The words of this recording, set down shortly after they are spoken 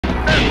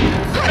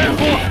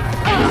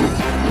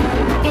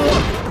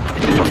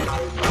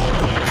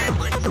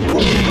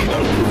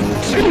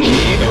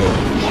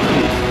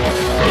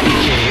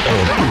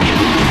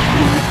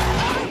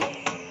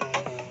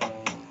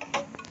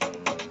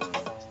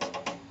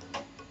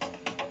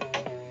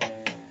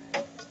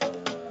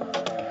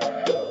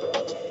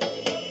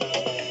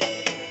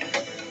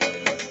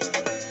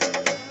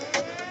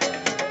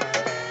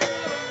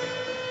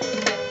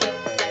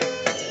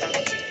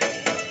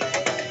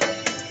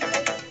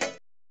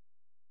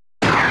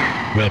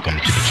Welcome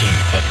to the King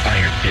of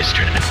Iron Fist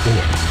Tournament 4.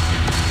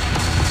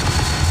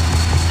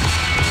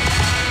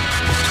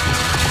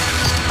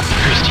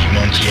 CHRISTIE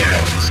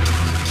Monteiro.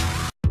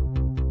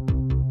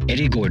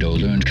 Eddie Gordo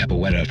learned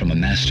Capoeira from a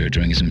master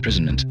during his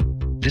imprisonment.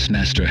 This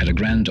master had a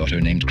granddaughter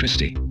named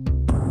CHRISTIE.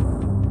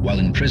 While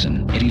in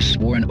prison, Eddie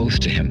swore an oath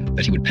to him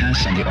that he would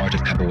pass on the art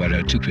of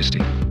Capoeira to CHRISTIE.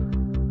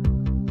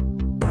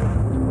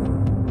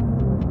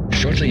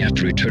 Shortly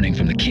after returning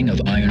from the King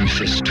of Iron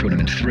Fist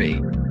Tournament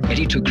 3,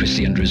 Eddie took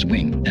CHRISTIE under his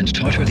wing and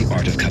taught her the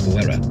art of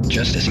Capoeira,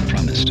 just as he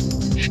promised.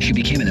 She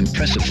became an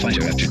impressive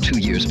fighter after 2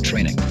 years of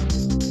training.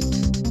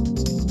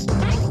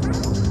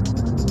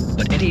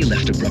 But Eddie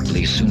left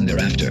abruptly soon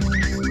thereafter.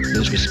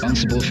 Those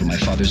responsible for my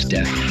father's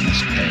death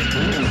must pay.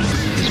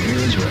 His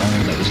words were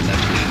all that was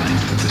left behind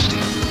for CHRISTIE.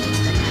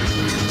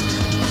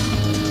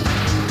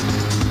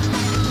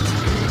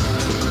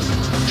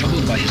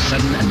 Troubled by his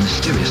sudden and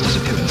mysterious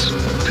disappearance,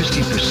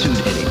 CHRISTIE pursued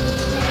Eddie,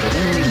 her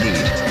only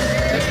lead,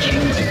 the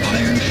King of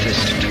Iron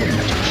Fist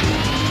Tournament.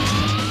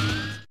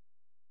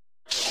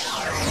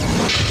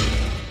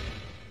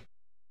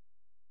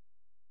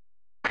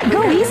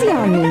 Go easy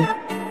on me.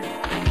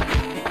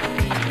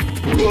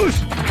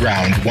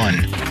 Round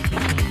 1.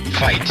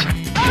 Fight.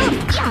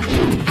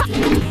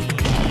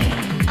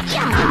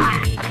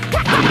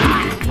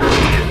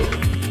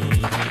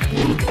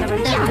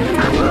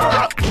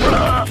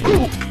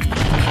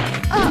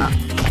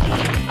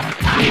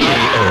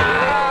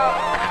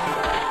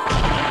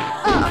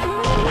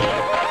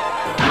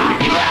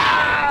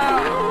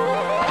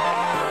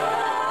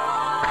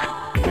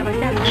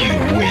 You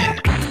win.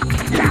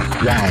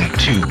 Round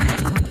 2.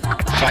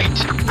 Fight.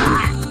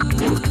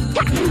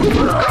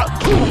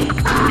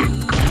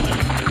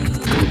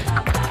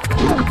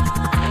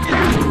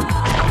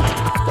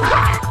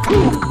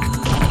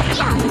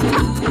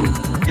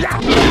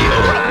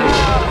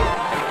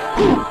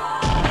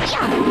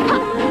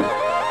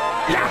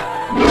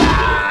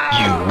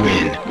 You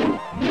win.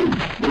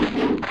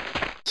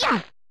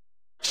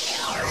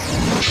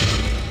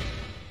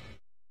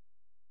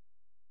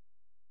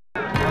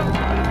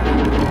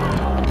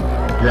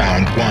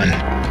 Round 1.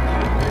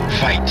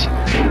 Fight.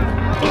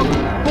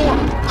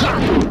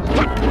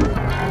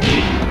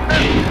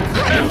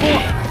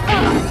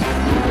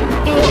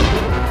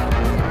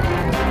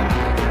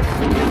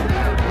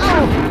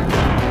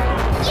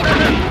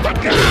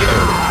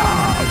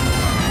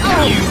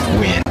 You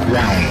win.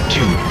 Round 2.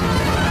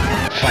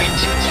 Fight.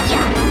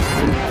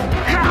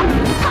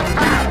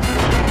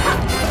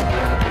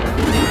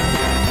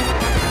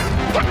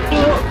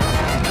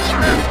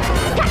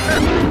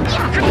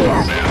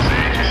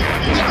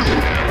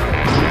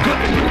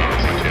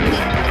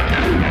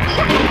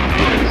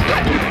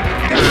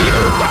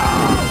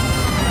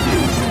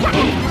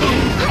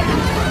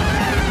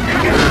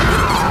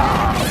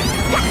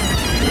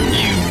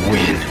 You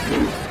win.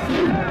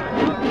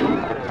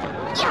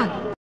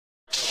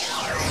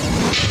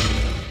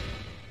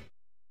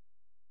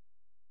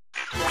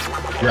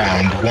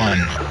 Round 1.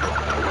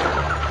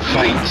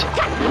 Fight.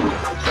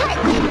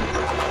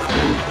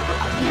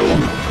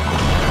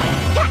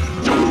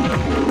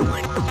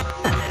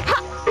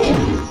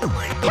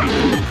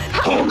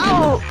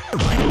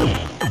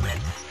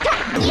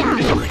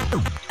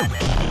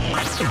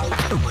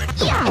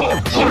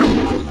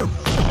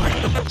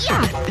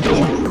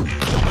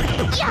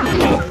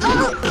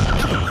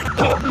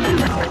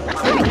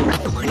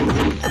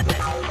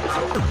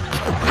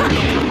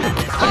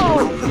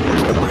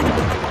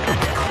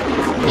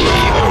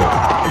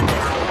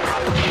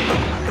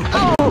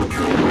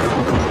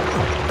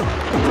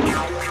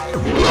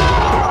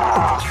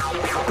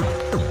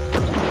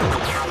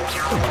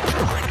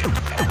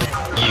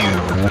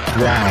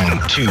 Round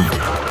 2.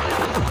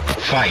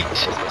 Fight.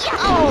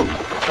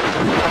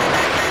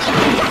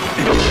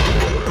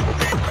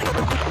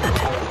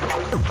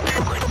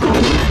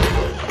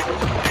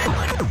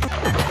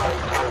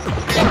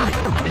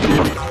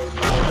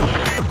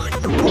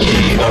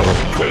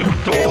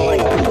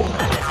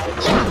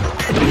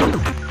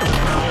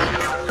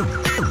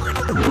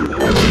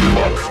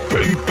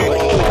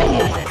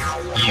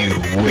 You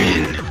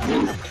win.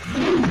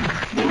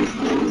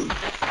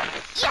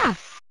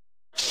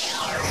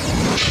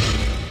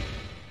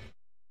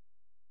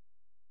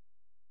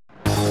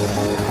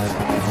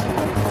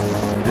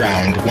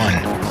 Round 1.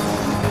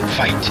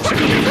 Fight.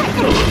 You.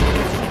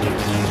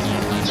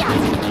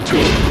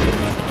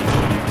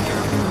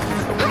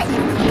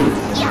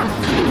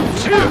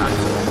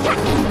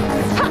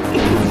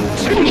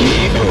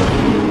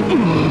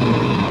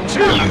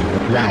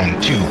 Round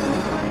 2.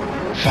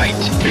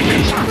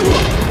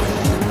 Fight.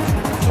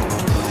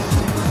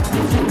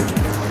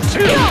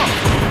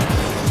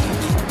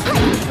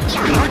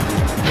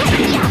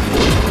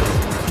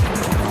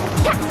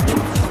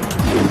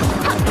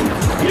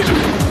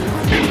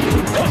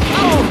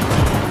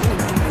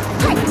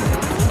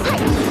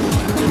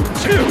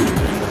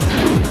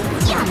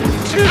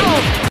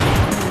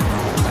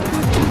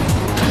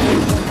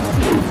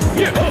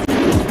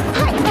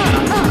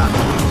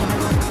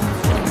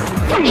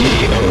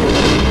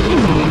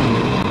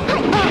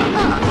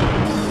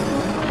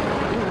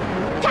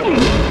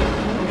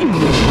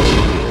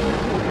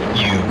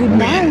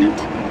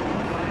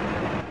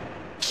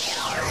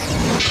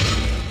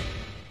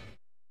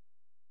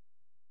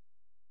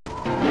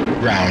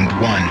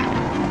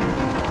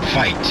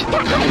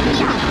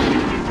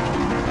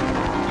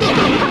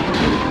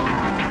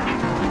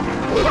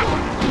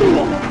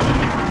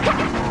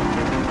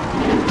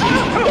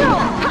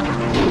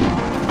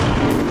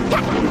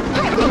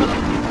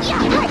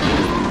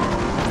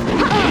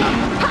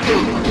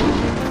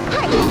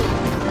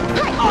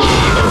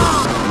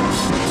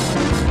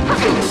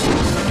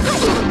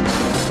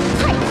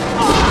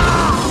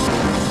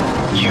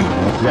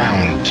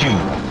 Round 2.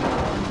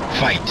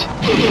 Fight.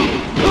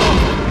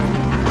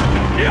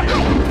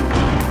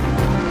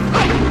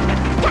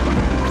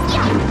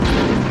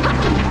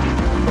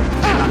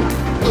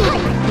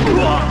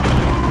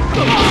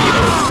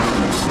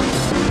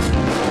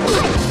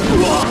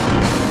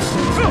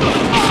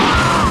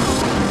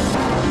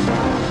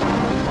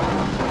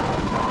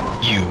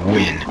 You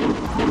win.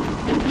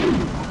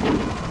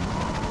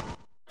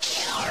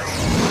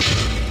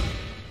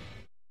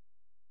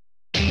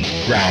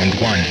 Round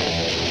 1.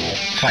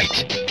 Fight.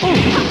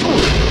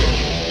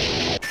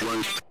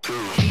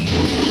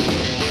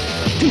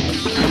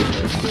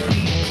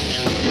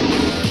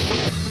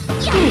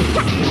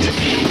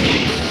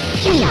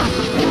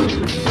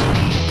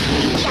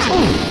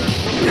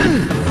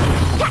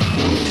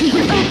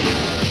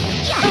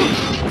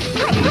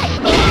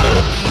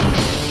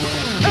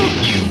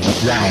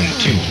 Round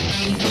 2.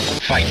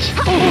 Fight.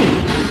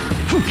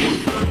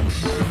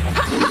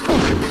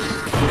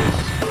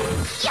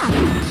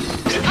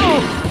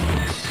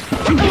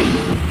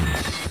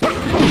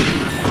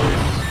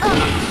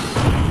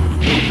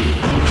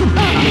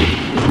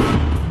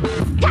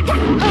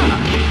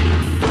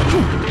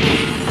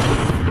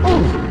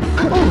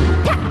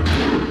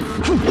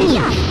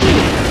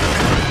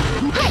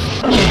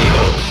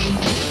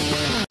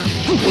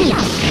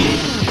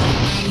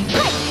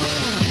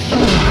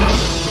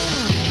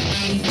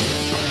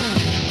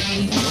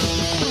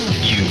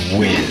 You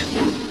win.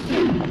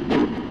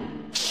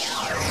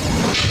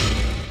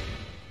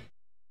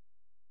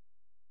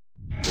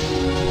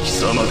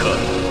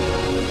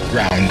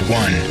 Round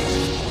 1.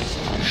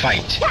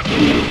 Fight.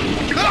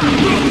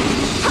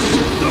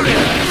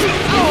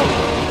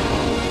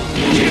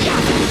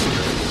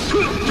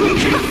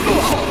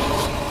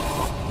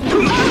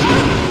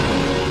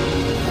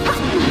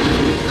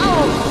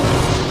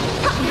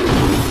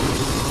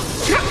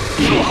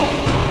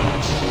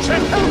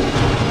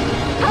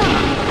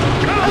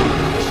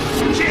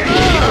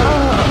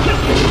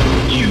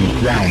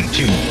 Round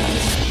 2.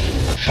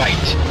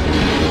 Fight.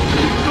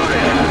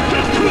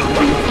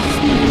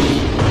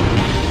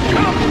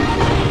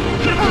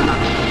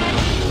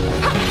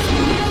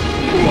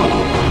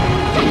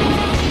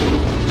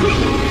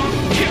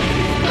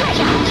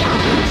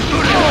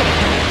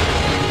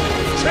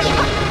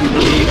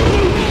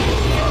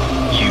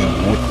 You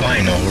would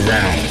final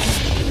round.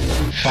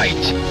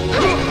 Fight.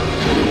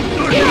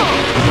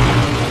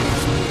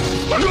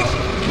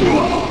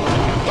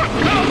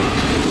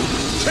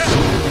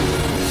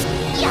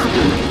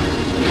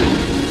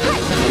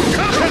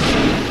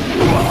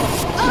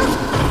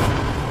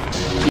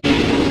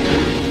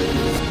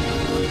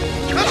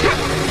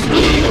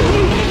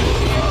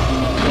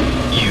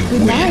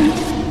 Good night.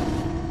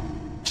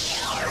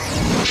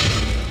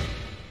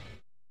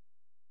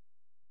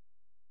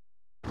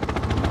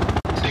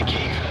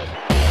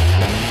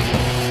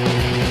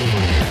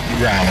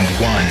 Round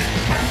 1.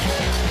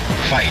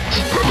 Fight.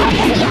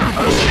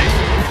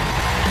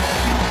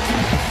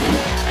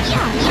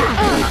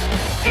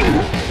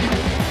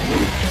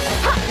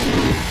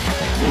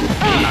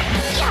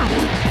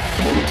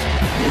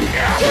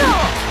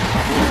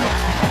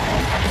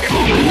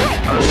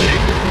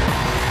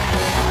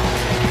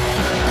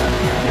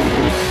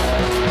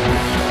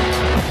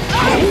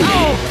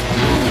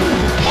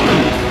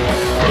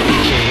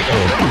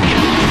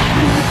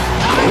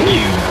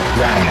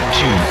 Round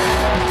 2.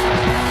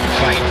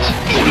 Fight.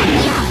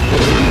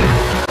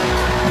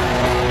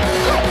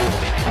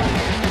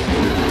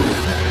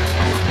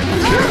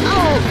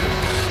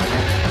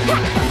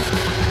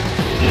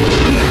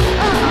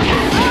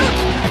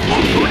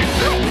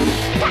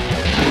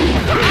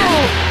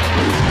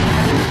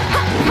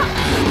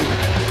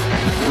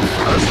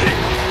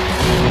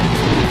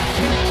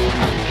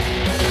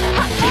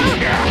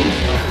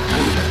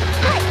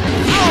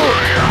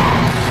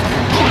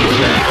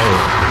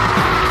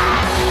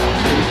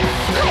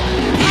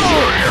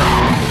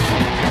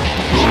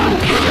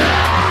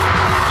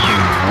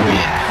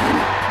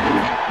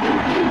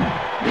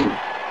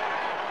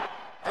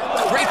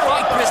 Great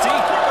fight, Christie!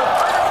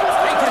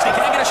 Hey, Christie,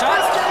 can I get a shot?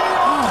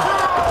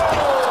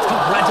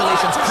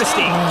 Congratulations,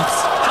 Christie!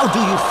 How do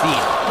you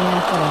feel?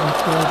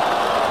 Good.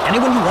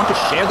 Anyone you want to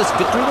share this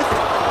victory with?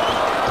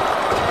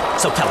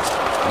 So tell us,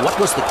 what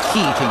was the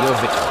key to your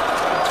victory?